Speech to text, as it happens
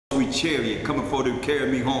Holy Chariot coming for to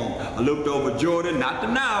carry me home. I looked over Jordan, not the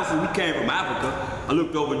Nile, since we came from Africa. I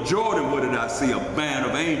looked over Jordan, what did I see? A band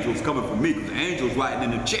of angels coming for me, because the angels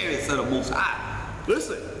riding in the chariots of the Most High.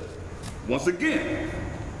 Listen, once again,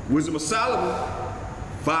 Wisdom of Solomon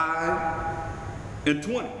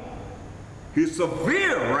 5:20. His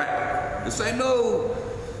severe wrath. This ain't no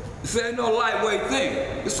lightweight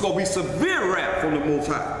thing. This is going to be severe wrath from the Most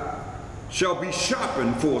High. Shall be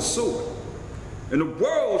sharpened for a sword, and the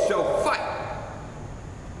world shall fight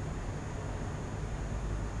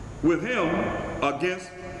with him against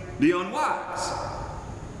the unwise.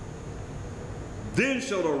 Then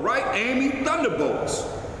shall the right aiming thunderbolts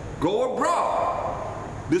go abroad.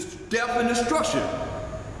 This death and destruction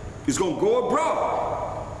is going to go abroad.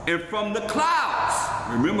 And from the clouds,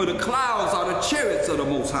 remember the clouds are the chariots of the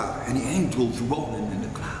Most High, and the angels rolling in the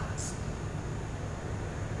clouds.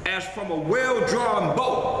 As from a well-drawn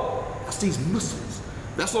bow. That's these missiles.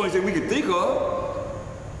 That's the only thing we can think of.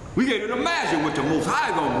 We can't even imagine what the Most High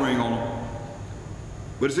gonna bring on them.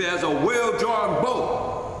 But it says, as a well-drawn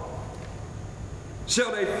bow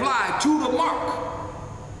shall they fly to the mark.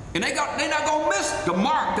 And they're not gonna miss the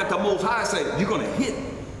mark that the Most High said. You're gonna hit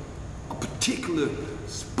a particular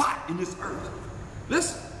spot in this earth.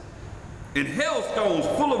 Listen. And hailstones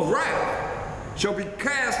full of wrath shall be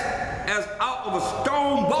cast as out of a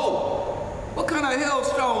stone bow. What kind of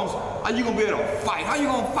hailstones are you going to be able to fight? How are you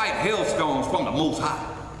going to fight hailstones from the Most High?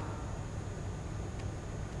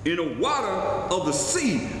 In the water of the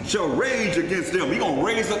sea shall rage against them. He's going to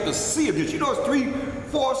raise up the sea against you. You know, it's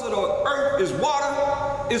 3/4 of the earth is water,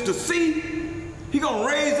 it's the sea. He's going to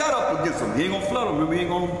raise that up against them. He ain't going to flood them. Remember, he ain't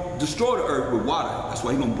going to destroy the earth with water. That's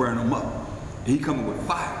why he's going to burn them up. And he coming with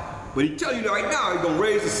fire. But he tell you that right now, he's going to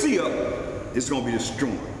raise the sea up. It's going to be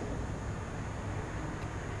destroyed.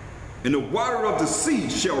 And the water of the sea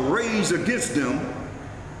shall rage against them,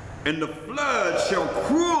 and the flood shall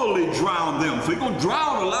cruelly drown them. So he's going to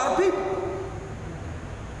drown a lot of people.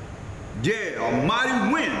 Yeah, a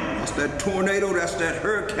mighty wind, that's that tornado, that's that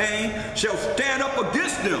hurricane, shall stand up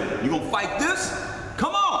against them. You going to fight this?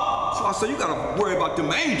 Come on. So I said, you got to worry about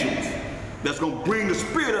them angels that's going to bring the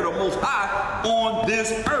spirit of the Most High on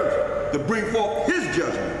this earth to bring forth his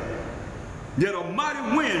judgment. Yet a mighty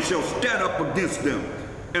wind shall stand up against them,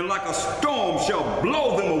 and like a storm shall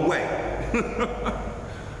blow them away.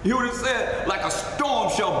 You would have said, like a storm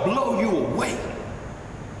shall blow you away.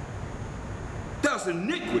 Thus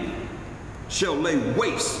iniquity shall lay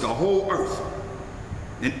waste the whole earth,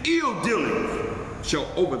 and ill dealings shall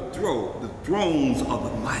overthrow the thrones of the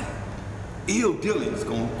mighty. Ill dealings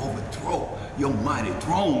going to overthrow your mighty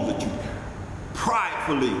thrones that you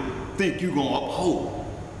pridefully think you're going to uphold.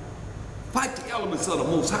 Fight the elements of the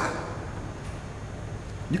Most High.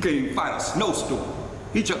 You can't even fight a snowstorm.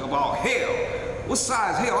 He talking about hail. What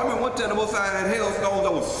size hail? I mean, one time the Most High had hailstones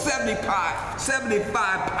that was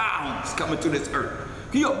 75 pounds coming to this earth.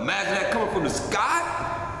 Can you imagine that coming from the sky?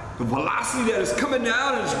 The velocity that is coming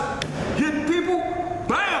down and hitting people?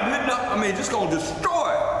 Bam, hitting up. I mean, just gonna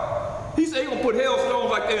destroy. He said he gonna put hailstones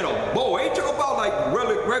like that in a bow. He ain't talking about like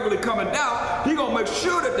regularly coming down. He gonna make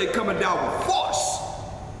sure that they coming down with force.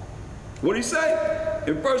 What did he say?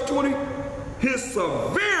 In verse 20, his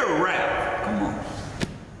severe wrath. Come on.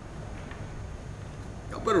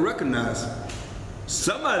 Y'all better recognize,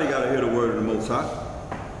 somebody got to hear the word of the Most High.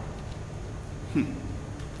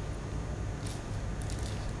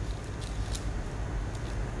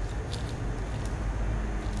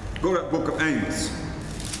 Go to that book of Amos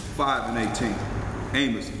 5:18.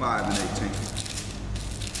 Amos 5:18.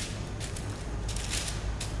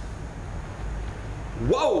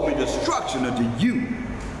 Woe be destruction unto you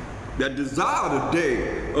that desire the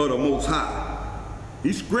day of the Most High.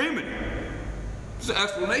 He's screaming. It's an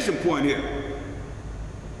exclamation point here.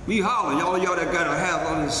 We hollering, y'all that got a house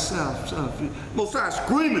on this self. Most High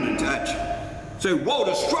screaming at you. Say, woe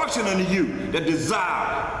destruction unto you that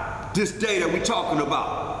desire this day that we're talking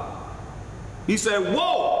about. He said,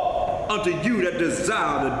 woe unto you that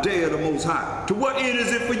desire the day of the Most High. To what end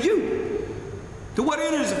is it for you? To what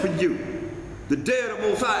end is it for you? The day of the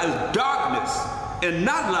Most High is darkness and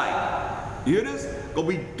not light. You hear this? Gonna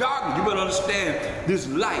be darkness. You better understand this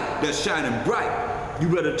light that's shining bright. You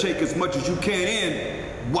better take as much as you can in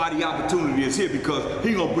while the opportunity is here, because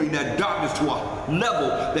he's gonna bring that darkness to a level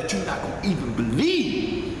that you're not gonna even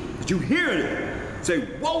believe that you're hearing it. Say,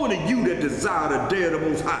 woe unto you that desire the day of the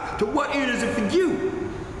Most High. To what end is it for you?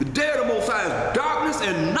 The day of the Most High is darkness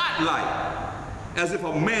and not light. As if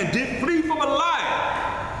a man did flee from a lion.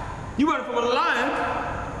 You running from a lion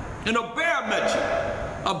and a bear met you.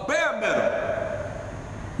 A bear met him.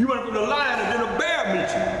 You running from the lion and then a bear met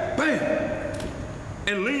you. Bam.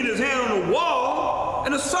 and leaned his hand on the wall,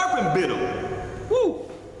 and a serpent bit him. Woo!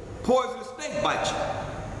 Poisonous snake bite you.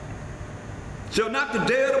 Shall not the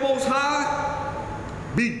day of the Most High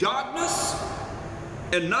be darkness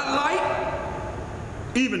and not light?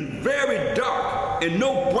 Even very dark and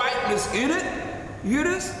no brightness in it? You hear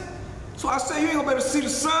this? So I say you ain't gonna be able to see the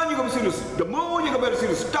sun, you're gonna see the moon, you're gonna be able to see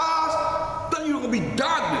the stars, then you're gonna be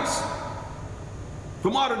darkness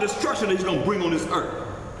from all the destruction that he's gonna bring on this earth.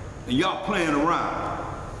 And y'all playing around.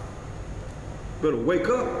 Better wake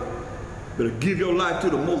up. Better give your life to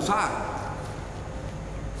the Most High.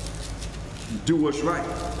 Do what's right.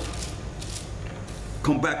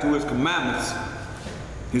 Come back to his commandments,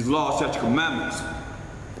 his laws, such commandments.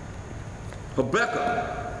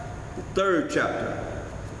 Habakkuk, the 3rd chapter,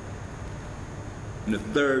 in the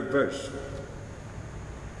 3rd verse.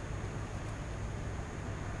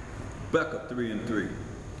 Habakkuk 3:3.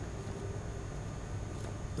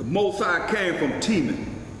 The Most High came from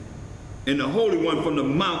Teman, and the Holy One from the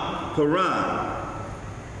Mount Paran,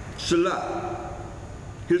 Shelah.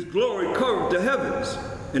 His glory covered the heavens,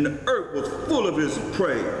 and the earth was full of his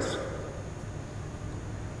praise.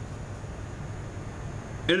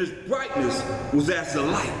 And his brightness was as the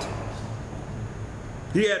light.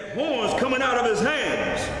 He had horns coming out of his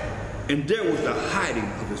hands, and there was the hiding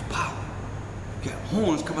of his power. He had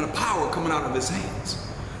horns coming, power coming out of his hands.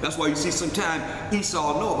 That's why you see sometimes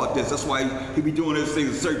Esau know about this. That's why he be doing those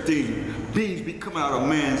things, certain things. Beans be coming out of a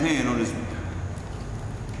man's hand on his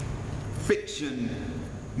fiction,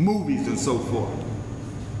 movies and so forth.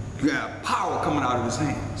 You have power coming out of his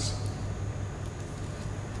hands.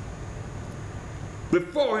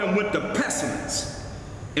 Before him went the pestilence,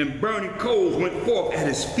 and burning coals went forth at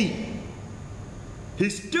his feet. He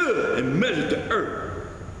stood and measured the earth.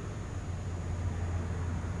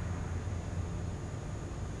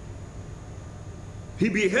 He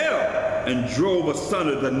beheld and drove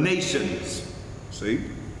asunder the nations. See?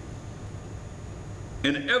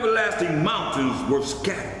 And everlasting mountains were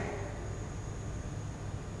scattered.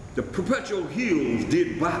 The perpetual hills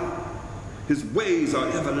did bow. His ways are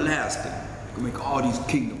everlasting. He can make all these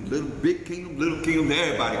kingdoms, big kingdoms, little kingdoms,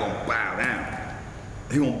 everybody gonna bow down.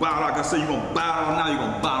 He gonna bow, like I said, you're gonna bow down now, you're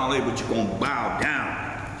gonna bow down later, but you're gonna bow down.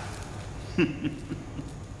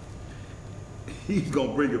 He's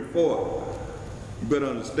gonna bring it forth. You better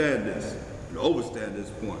understand this, and overstand this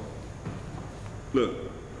point.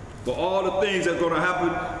 Look, for all the things that's gonna happen,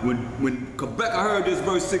 when Habakkuk heard this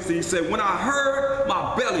verse 16, he said, when I heard,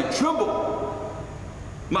 my belly trembled,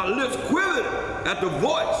 my lips quivered at the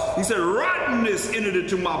voice. He said, rottenness entered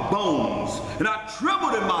into my bones, and I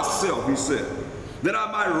trembled in myself, he said, that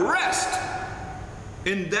I might rest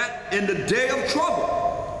in the day of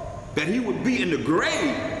trouble, that he would be in the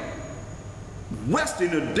grave,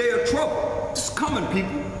 resting in the day of trouble. It's coming,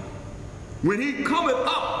 people. When he cometh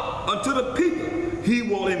up unto the people, he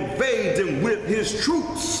will invade them with his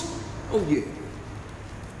troops. Oh yeah.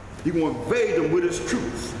 He will invade them with his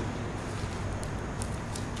troops.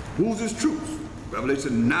 Who's his troops?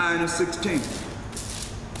 Revelation 9:16.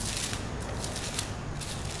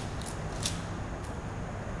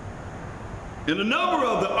 And the number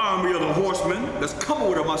of the army of the horsemen that's coming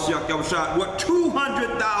with Mashiach Yahushua were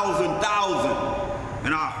 200,000.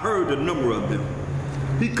 And I heard the number of them.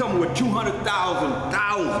 He coming with 200,000.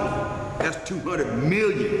 That's 200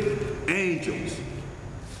 million angels.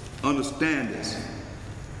 Understand this.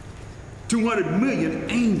 200 million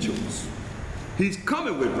angels. He's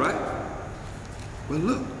coming with, right? Well,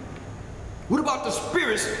 look. What about the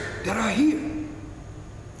spirits that are here?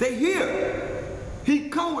 They here. He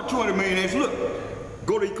come with 200 million angels. Look,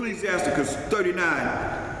 go to Ecclesiasticus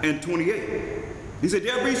 39:28. He said,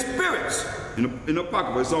 there be spirits in the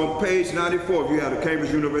Apocrypha. It's on page 94 if you have the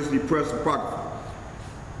Cambridge University Press Apocrypha.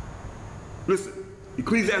 Listen,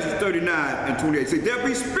 Ecclesiastes 39:28. He said, there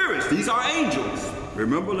be spirits. These are angels.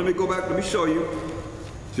 Remember, let me go back, let me show you.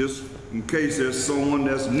 Just in case there's someone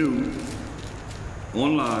that's new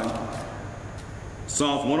online.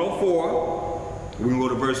 Psalms 104. We're going to go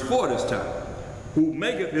to verse 4 this time. Who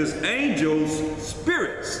maketh his angels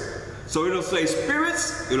spirits. So it'll say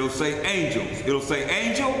spirits, it'll say angels. It'll say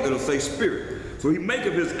angel, it'll say spirit. So he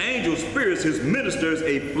maketh his angels spirits, his ministers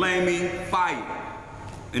a flaming fire.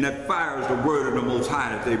 And that fire is the word of the Most High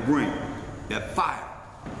that they bring. That fire.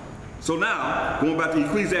 So now, going back to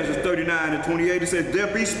Ecclesiastes 39:28, it says, there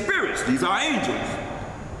be spirits, these are angels,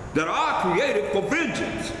 that are created for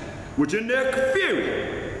vengeance, which in their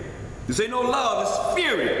fury, this ain't no love, it's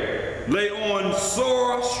fury, lay on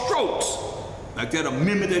sore strokes. Like that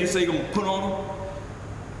amendment that he say he's gonna put on them.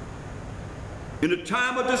 In the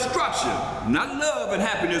time of destruction, not love and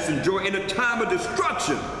happiness and joy, in the time of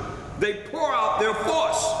destruction, they pour out their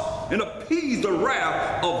force and appease the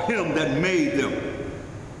wrath of him that made them.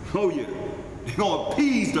 Oh yeah, they're going to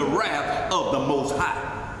appease the wrath of the Most High.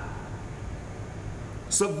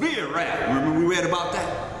 Severe wrath. Remember we read about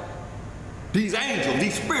that? These angels,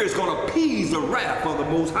 these spirits going to appease the wrath of the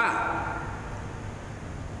Most High.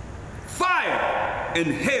 Fire and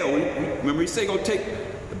hell. Remember he said going to take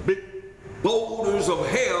the big boulders of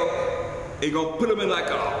hell and going to put them in like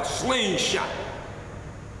a slingshot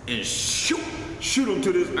and shoot them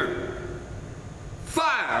to this earth.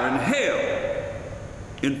 Fire and hell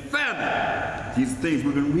and famine. These things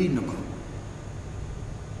we've been reading about.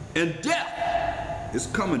 And death is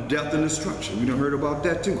coming, death and destruction. We done heard about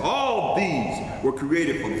that too. All these were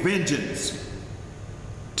created for vengeance.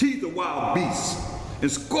 Teeth of wild beasts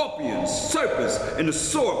and scorpions, serpents, and the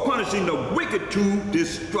sword, punishing the wicked to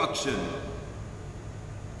destruction.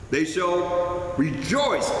 They shall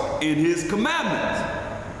rejoice in his commandments.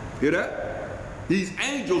 Hear that? These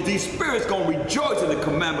angels, these spirits gonna rejoice in the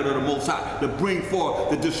commandment of the Most High to bring forth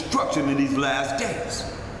the destruction in these last days.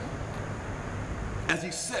 As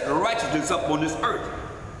he set righteousness up on this earth,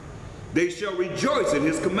 they shall rejoice in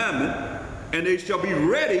his commandment, and they shall be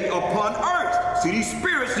ready upon earth. See, these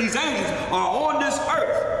spirits, these angels are on this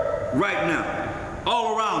earth right now,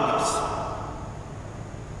 all around us.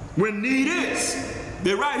 When need is,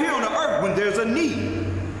 they're right here on the earth when there's a need.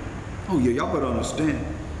 Oh yeah, y'all better understand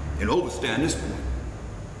and overstand this point.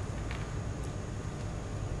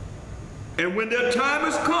 And when their time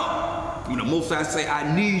has come, when the Most High say,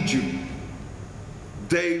 I need you,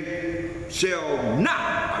 they shall not,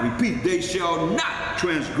 I repeat, they shall not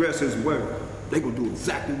transgress his word. They gonna do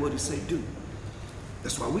exactly what he say do.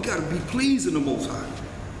 That's why we gotta be pleasing the Most High.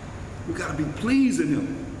 We gotta be pleasing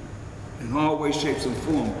him in all ways, shapes, and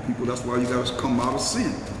forms, people. That's why you gotta come out of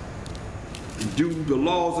sin and do the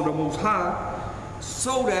laws of the Most High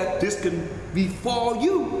so that this can befall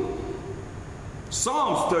you.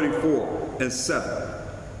 Psalms 34 and 7.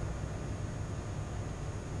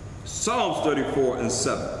 Psalms 34 and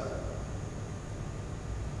 7.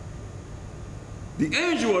 The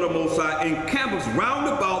angel of the Most High encampeth round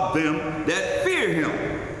about them that fear him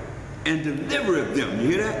and delivereth them. You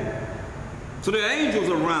hear that? So the angels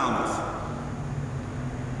are around us.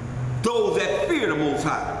 Those that fear the Most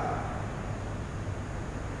High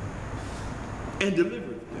and delivereth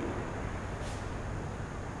them.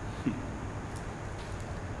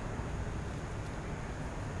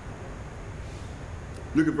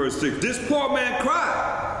 Look at verse 6. This poor man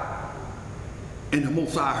cried, and the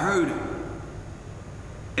Most High heard him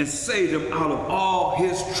and saved him out of all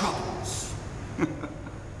his troubles.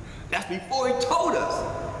 That's before he told us.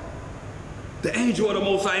 The angel of the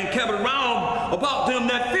Most High encamped around about them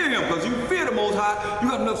that fear him. Because you fear the Most High, you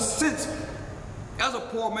have enough sense as a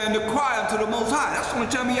poor man to cry unto the Most High. That's the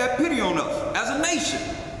only time he had pity on us as a nation.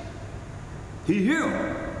 He hear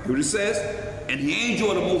him. Hear what it says? And the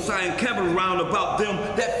angel of the Most High encampeth round about them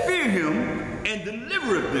that fear him and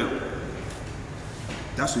delivereth them.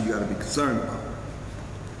 That's what you got to be concerned about.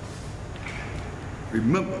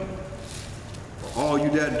 Remember, for all you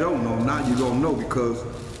that don't know, now you don't know, because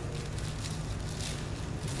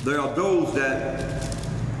there are those that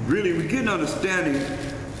really, we get an understanding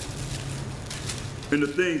in the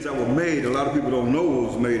things that were made. A lot of people don't know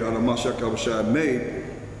what was made out of Mashiach Yahushua made.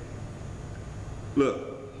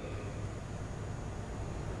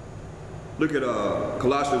 Look at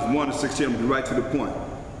Colossians 1 and 16, I'm right to the point.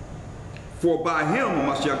 For by him,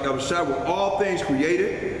 Mashiach Yahushua, were all things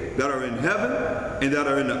created that are in heaven and that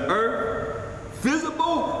are in the earth,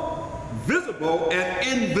 visible,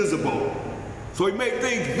 and invisible. So he made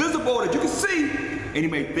things visible that you can see, and he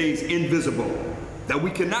made things invisible that we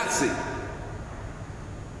cannot see.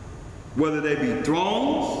 Whether they be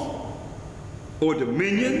thrones, or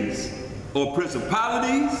dominions, or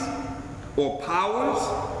principalities, or powers,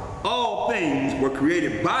 all things were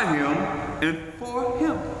created by him and for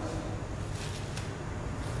him.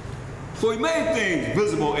 So he made things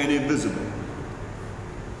visible and invisible.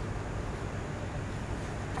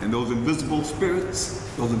 And those invisible spirits,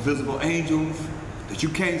 those invisible angels that you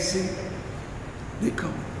can't see, they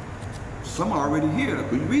come. Some are already here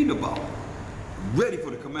that we're reading about, ready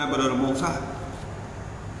for the commandment of the Most High.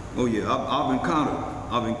 Oh yeah, I've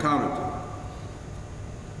encountered them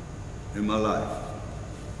in my life.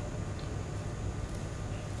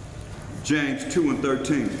 James 2 and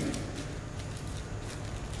 13.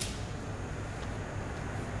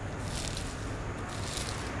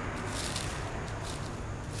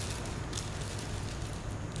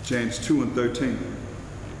 James 2 and 13.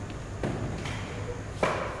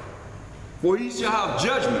 For he shall have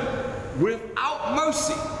judgment without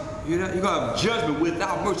mercy You know, you're gonna have judgment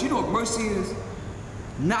without mercy. You know what mercy is?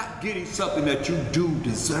 Not getting something that you do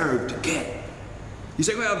deserve to get. He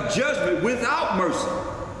said, you're gonna have judgment without mercy.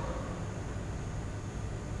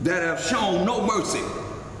 That have shown no mercy.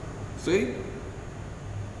 See?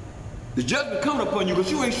 The judgment coming upon you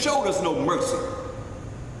because you ain't showed us no mercy.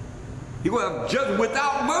 You're going to have judgment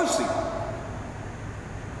without mercy.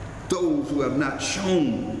 Those who have not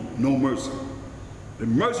shown no mercy.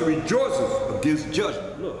 And mercy rejoices against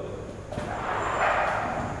judgment. Look.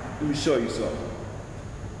 Let me show you something.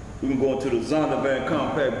 We can go into the Zondervan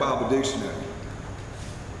Compact Bible Dictionary.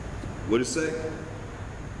 What does it say?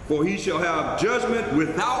 For he shall have judgment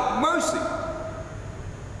without mercy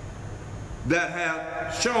that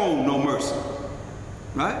hath shown no mercy.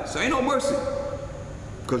 Right? So ain't no mercy.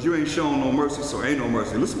 Because you ain't shown no mercy, so ain't no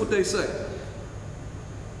mercy. Listen what they say.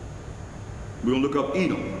 We're going to look up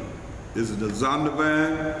Edom. This is the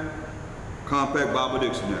Zondervan Compact Bible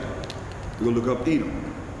Dictionary. We're going to look up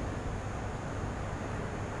Edom.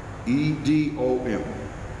 E-D-O-M.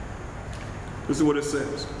 This is what it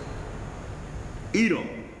says. Edom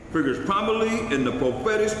figures prominently in the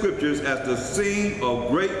prophetic scriptures as the scene of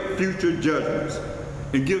great future judgments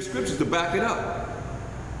and gives scriptures to back it up.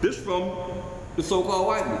 This from the so-called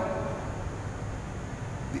white man,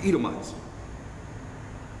 the Edomites.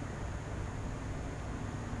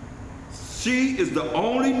 She is the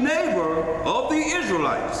only neighbor of the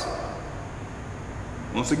Israelites.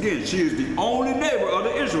 Once again, she is the only neighbor of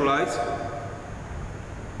the Israelites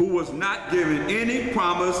who was not given any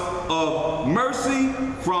promise of mercy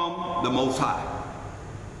from the Most High.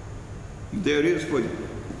 There it is for you.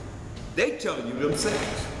 They telling you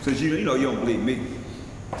themselves, since you know you don't believe me,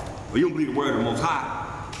 or you don't believe the word of the Most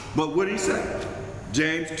High. But what did he say?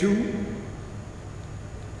 James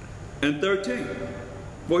 2:13.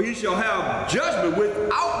 For he shall have judgment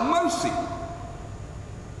without mercy.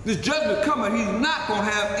 This judgment coming, he's not going to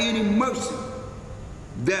have any mercy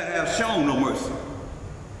that have shown no mercy.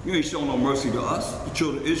 You ain't shown no mercy to us, the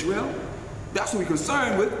children of Israel. That's what we're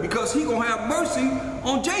concerned with, because he's going to have mercy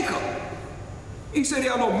on Jacob. He said he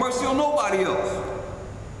had no mercy on nobody else.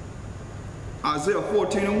 Isaiah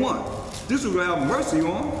 14:1. This is what we'll have mercy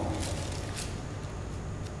on.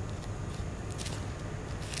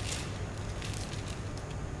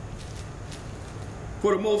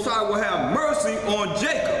 For the Most High will have mercy on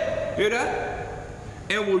Jacob. Hear that?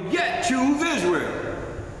 And will yet choose Israel.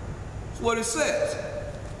 That's what it says.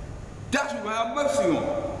 That's what we'll have mercy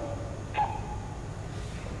on.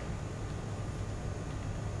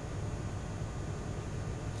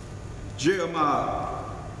 Jeremiah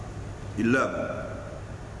 11.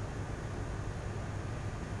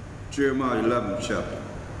 Jeremiah 11th chapter.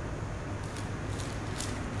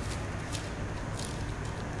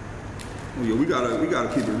 Oh yeah, we gotta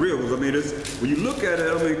keep it real, because I mean, when you look at it,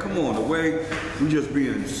 I mean, come on, the way we just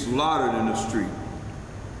being slaughtered in the street.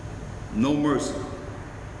 No mercy.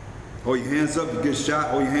 Hold your hands up, you get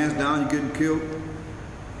shot. Hold your hands down, you're getting killed.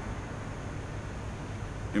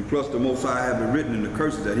 And plus, the Most High had been written in the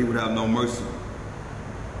curses that he would have no mercy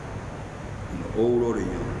on the old or the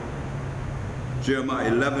young. Jeremiah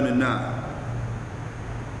 11:9.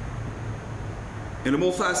 And the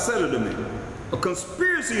Most High said unto me, a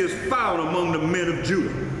conspiracy is found among the men of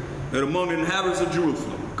Judah and among the inhabitants of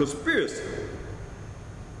Jerusalem. Conspiracy.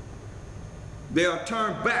 They are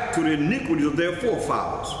turned back to the iniquities of their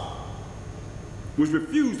forefathers, which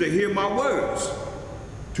refuse to hear my words.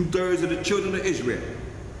 2/3 of the children of Israel,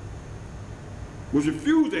 which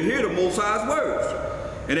refused to hear the Most High's words,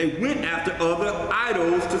 and they went after other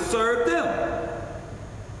idols to serve them.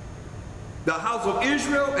 The house of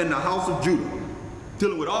Israel and the house of Judah,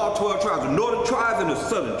 dealing with all 12 tribes, the northern tribes and the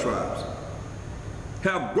southern tribes,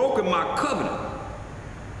 have broken my covenant,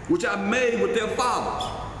 which I made with their fathers.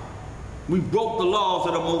 We broke the laws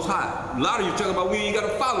of the Most High. A lot of you talking about we ain't got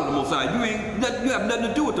to follow the Most High. You have nothing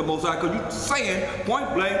to do with the Most High, because you're saying,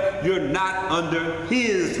 point blank, you're not under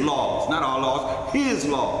his laws. Not our laws, his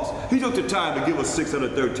laws. He took the time to give us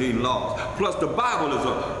 613 laws. Plus the Bible is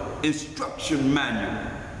an instruction manual.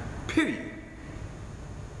 Period.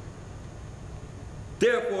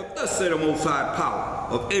 Therefore, thus said the Most High power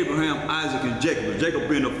of Abraham, Isaac, and Jacob, and Jacob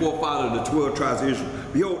being the forefather of the 12 tribes of Israel.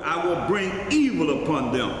 Behold, I will bring evil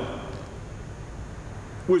upon them,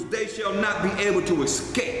 which they shall not be able to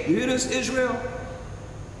escape. You hear this, Israel?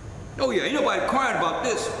 Oh yeah, ain't nobody crying about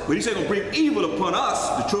this, but he said he's going to bring evil upon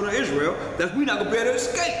us, the children of Israel, that we're not going to be able to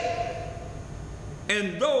escape.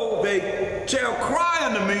 And though they shall cry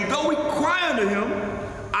unto me, though we cry unto him,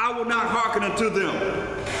 I will not hearken unto them.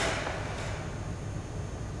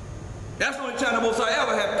 That's the only time the Most High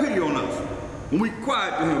ever had pity on us. When we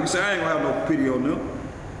cried to him, he said, I ain't going to have no pity on them.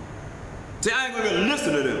 See, I ain't gonna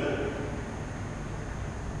listen to them.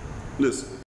 Listen.